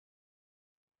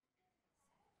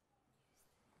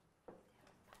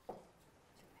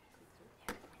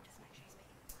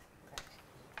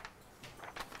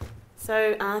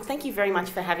Thank you very much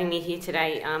for having me here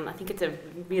today. I think it's a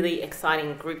really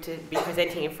exciting group to be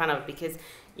presenting in front of because,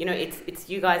 you know, it's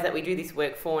you guys that we do this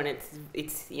work for, and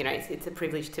it's a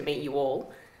privilege to meet you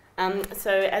all.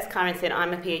 So as Karen said,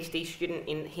 I'm a PhD student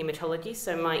in haematology,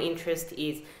 so my interest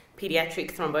is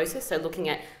pediatric thrombosis, so looking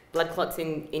at blood clots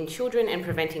in children and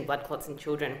preventing blood clots in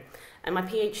children. And my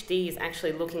PhD is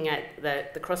actually looking at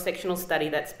the cross-sectional study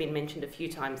that's been mentioned a few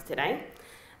times today.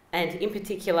 And in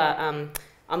particular,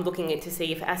 I'm looking at to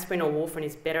see if aspirin or warfarin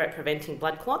is better at preventing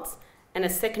blood clots. And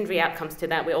as secondary outcomes to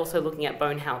that, we're also looking at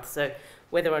bone health, so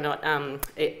whether or not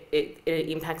it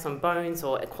impacts on bones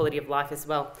or quality of life as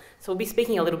well. So we'll be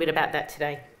speaking a little bit about that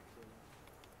today.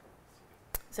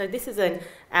 So this is an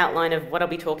outline of what I'll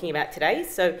be talking about today.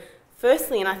 So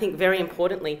firstly, and I think very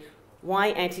importantly,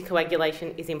 why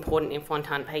anticoagulation is important in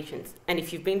Fontan patients. And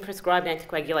if you've been prescribed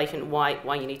anticoagulation,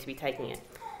 why you need to be taking it.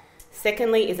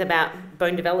 Secondly is about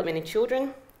bone development in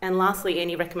children. And lastly,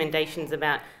 any recommendations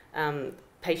about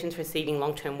patients receiving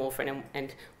long-term warfarin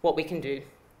and what we can do.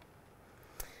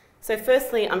 So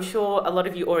firstly, I'm sure a lot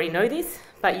of you already know this,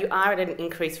 but you are at an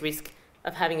increased risk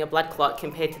of having a blood clot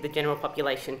compared to the general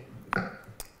population.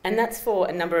 And that's for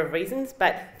a number of reasons,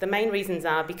 but the main reasons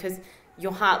are because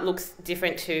your heart looks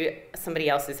different to somebody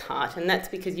else's heart, and that's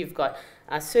because you've got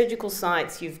surgical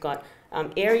sites, you've got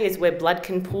areas where blood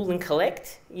can pool and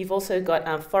collect, you've also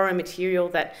got foreign material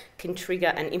that can trigger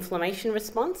an inflammation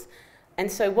response.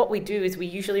 And so what we do is we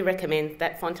usually recommend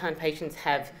that Fontan patients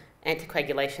have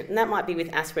anticoagulation, and that might be with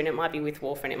aspirin, it might be with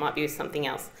warfarin, it might be with something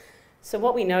else. So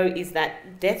what we know is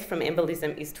that death from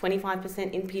embolism is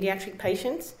 25% in pediatric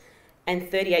patients and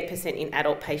 38% in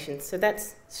adult patients. So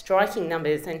that's striking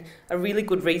numbers and a really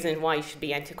good reason why you should be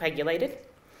anticoagulated.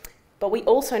 But we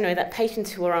also know that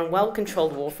patients who are on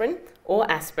well-controlled warfarin or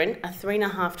aspirin are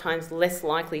 3.5 times less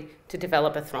likely to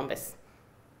develop a thrombus.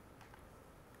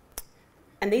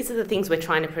 And these are the things we're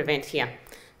trying to prevent here.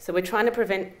 So we're trying to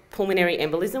prevent pulmonary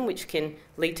embolism, which can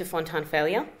lead to Fontan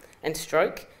failure and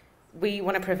stroke. We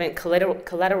want to prevent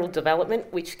collateral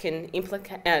development, which can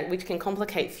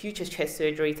complicate future chest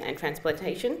surgeries and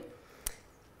transplantation.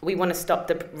 We want to stop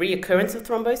the reoccurrence of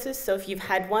thrombosis. So if you've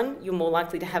had one, you're more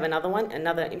likely to have another one.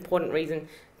 Another important reason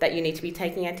that you need to be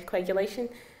taking anticoagulation.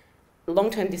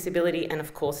 Long-term disability and,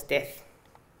 of course, death.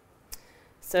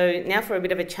 So now for a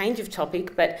bit of a change of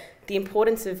topic, but the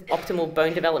importance of optimal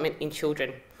bone development in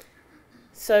children.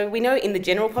 So we know in the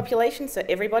general population, so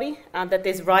everybody, that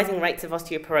there's rising rates of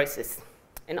osteoporosis.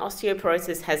 And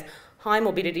osteoporosis has high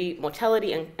morbidity,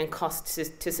 mortality, and cost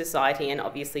to society and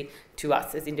obviously to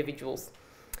us as individuals.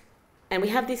 And we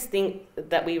have this thing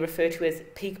that we refer to as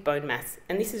peak bone mass.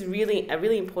 And this is really a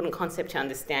really important concept to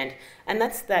understand. And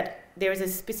that's that there is a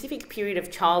specific period of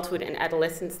childhood and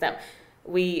adolescence that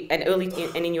and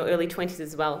in your early 20s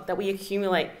as well, that we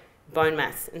accumulate bone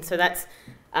mass. And so that's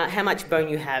how much bone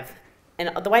you have.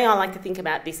 And the way I like to think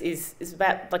about this is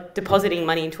about like depositing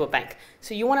money into a bank.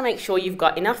 So you want to make sure you've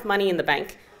got enough money in the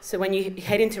bank so when you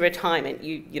head into retirement,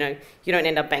 you don't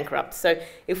end up bankrupt. So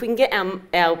if we can get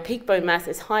our peak bone mass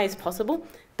as high as possible,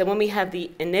 then when we have the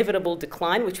inevitable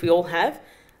decline, which we all have,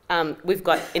 we've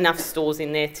got enough stores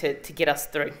in there to get us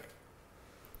through.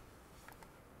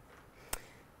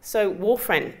 So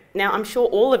warfarin. Now, I'm sure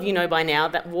all of you know by now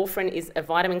that warfarin is a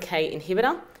vitamin K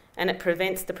inhibitor, and it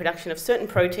prevents the production of certain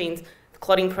proteins,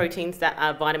 clotting proteins that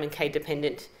are vitamin K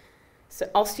dependent. So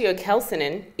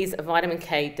osteocalcinin is a vitamin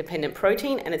K dependent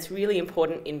protein, and it's really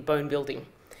important in bone building.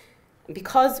 And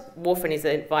because warfarin is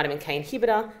a vitamin K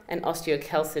inhibitor and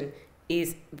osteocalcin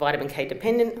is vitamin K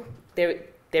dependent, there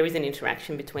is an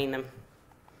interaction between them.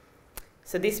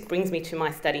 So this brings me to my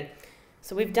study.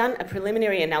 So we've done a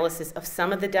preliminary analysis of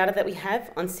some of the data that we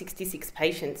have on 66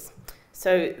 patients.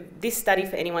 So this study,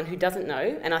 for anyone who doesn't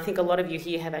know, and I think a lot of you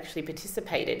here have actually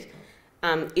participated,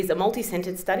 is a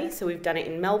multi-centred study. So we've done it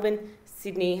in Melbourne,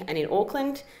 Sydney and in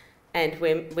Auckland, and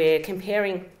we're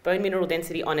comparing bone mineral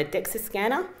density on a DEXA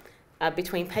scanner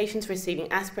between patients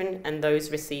receiving aspirin and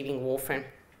those receiving warfarin.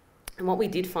 And what we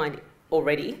did find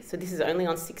already, so this is only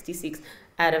on 66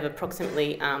 out of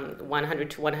approximately 100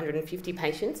 to 150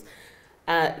 patients,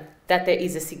 that there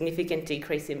is a significant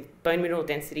decrease in bone mineral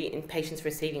density in patients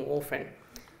receiving warfarin.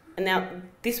 And now,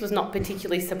 this was not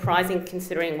particularly surprising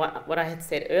considering what I had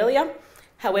said earlier.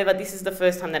 However, this is the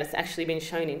first time that it's actually been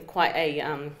shown in quite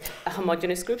a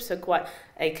homogeneous group, so quite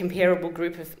a comparable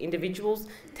group of individuals,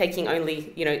 taking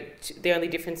only, the only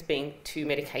difference being 2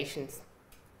 medications.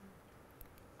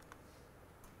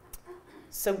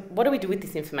 So what do we do with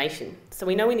this information? So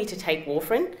we know we need to take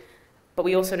warfarin, but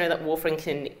we also know that warfarin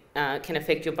can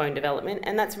affect your bone development,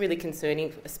 and that's really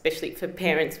concerning, especially for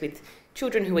parents with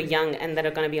children who are young and that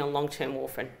are going to be on long-term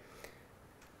warfarin.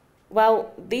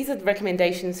 Well, these are the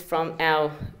recommendations from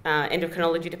our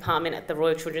endocrinology department at the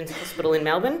Royal Children's Hospital in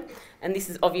Melbourne, and this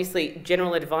is obviously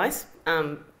general advice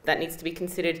that needs to be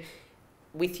considered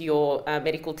with your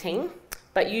medical team.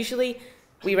 But usually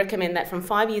we recommend that from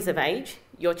 5 years of age,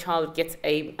 your child gets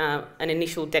an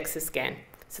initial DEXA scan.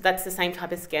 So that's the same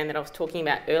type of scan that I was talking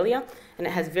about earlier, and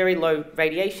it has very low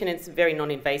radiation, it's very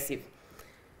non-invasive.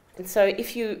 And so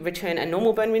if you return a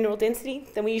normal bone mineral density,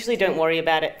 then we usually don't worry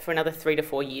about it for another 3 to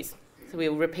 4 years. So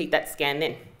we'll repeat that scan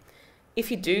then.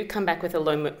 If you do come back with a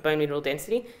low bone mineral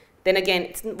density, then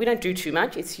again, we don't do too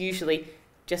much. It's usually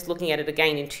just looking at it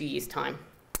again in 2 years' time.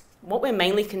 What we're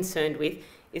mainly concerned with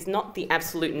is not the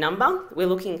absolute number. We're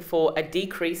looking for a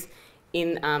decrease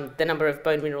in the number of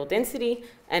bone mineral density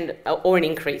or an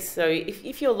increase. So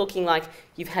if you're looking like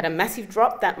you've had a massive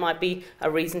drop, that might be a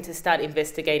reason to start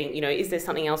investigating, is there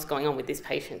something else going on with this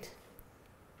patient?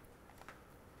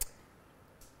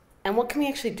 And what can we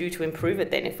actually do to improve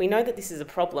it then? If we know that this is a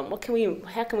problem,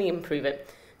 how can we improve it?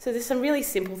 So there's some really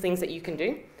simple things that you can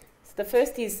do. So the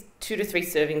first is 2 to 3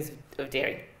 servings of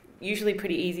dairy. Usually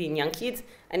pretty easy in young kids,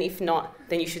 and if not,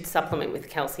 then you should supplement with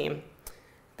calcium.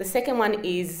 The second one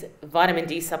is vitamin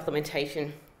D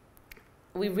supplementation.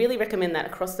 We really recommend that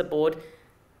across the board,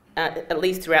 at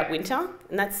least throughout winter,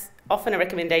 and that's often a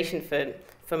recommendation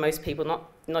for most people,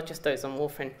 not just those on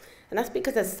warfarin. And that's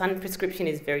because a sun prescription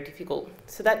is very difficult.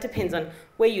 So that depends on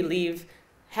where you live,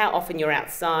 how often you're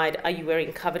outside, are you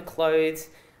wearing covered clothes,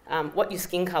 what your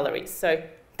skin colour is. So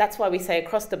that's why we say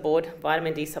across the board,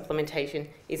 vitamin D supplementation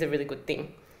is a really good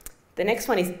thing. The next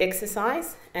one is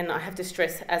exercise, and I have to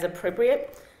stress as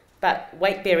appropriate, but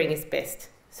weight bearing is best.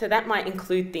 So that might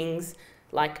include things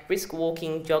like brisk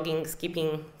walking, jogging,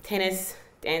 skipping, tennis,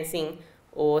 dancing,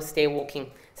 or stair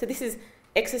walking. So this is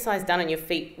exercise done on your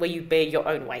feet where you bear your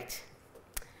own weight.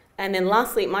 And then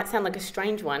lastly, it might sound like a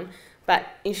strange one, but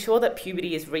ensure that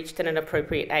puberty is reached at an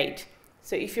appropriate age.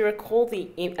 So if you recall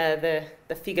the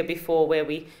figure before where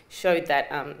we showed that,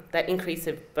 that increase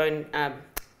of bone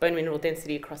mineral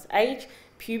density across age,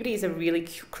 puberty is a really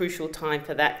crucial time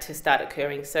for that to start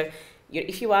occurring. So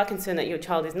if you are concerned that your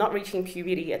child is not reaching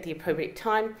puberty at the appropriate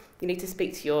time, you need to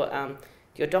speak to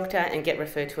your doctor and get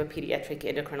referred to a pediatric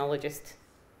endocrinologist.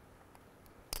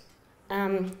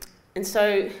 And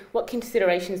so what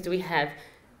considerations do we have?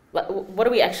 What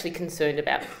are we actually concerned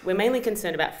about? We're mainly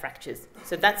concerned about fractures.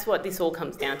 So that's what this all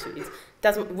comes down to, is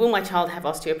will my child have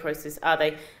osteoporosis?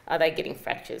 Are they getting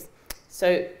fractures?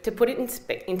 So to put it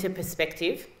into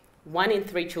perspective, 1 in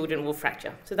 3 children will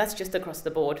fracture. So that's just across the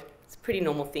board. It's a pretty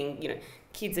normal thing.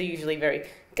 Kids are usually very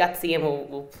gutsy and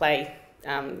will play,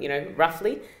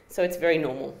 roughly. So it's very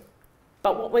normal.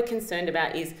 But what we're concerned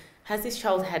about is, has this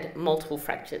child had multiple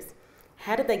fractures?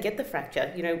 How did they get the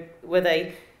fracture? Were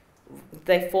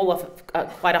they fall off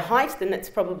quite a height, then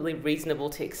that's probably reasonable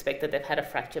to expect that they've had a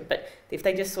fracture. But if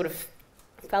they just sort of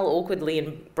fell awkwardly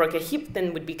and broke a hip,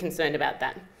 then we'd be concerned about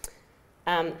that.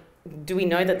 Do we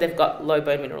know that they've got low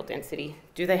bone mineral density?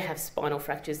 Do they have spinal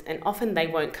fractures? And often they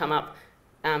won't come up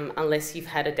unless you've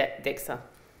had a DEXA.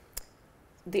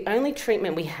 The only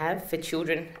treatment we have for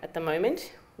children at the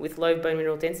moment with low bone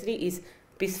mineral density is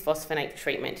bisphosphonate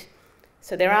treatment.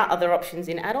 So there are other options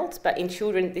in adults, but in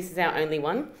children, this is our only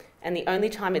one. And the only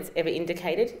time it's ever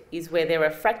indicated is where there are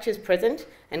fractures present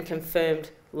and confirmed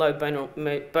low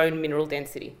bone mineral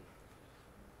density.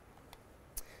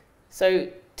 So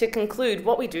to conclude,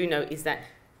 what we do know is that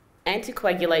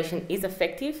anticoagulation is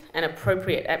effective and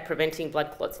appropriate at preventing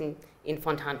blood clots in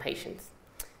Fontan patients.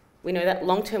 We know that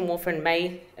long-term warfarin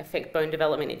may affect bone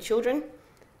development in children,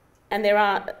 and there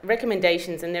are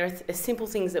recommendations and there are simple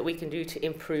things that we can do to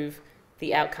improve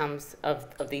the outcomes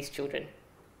of these children.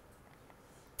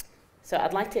 So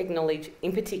I'd like to acknowledge,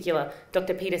 in particular,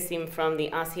 Dr. Peter Sim from the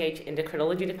RCH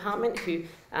Endocrinology Department, who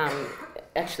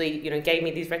actually gave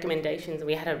me these recommendations, and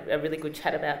we had a really good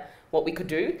chat about what we could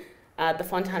do. The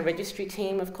Fontan Registry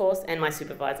team, of course, and my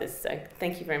supervisors. So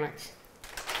thank you very much.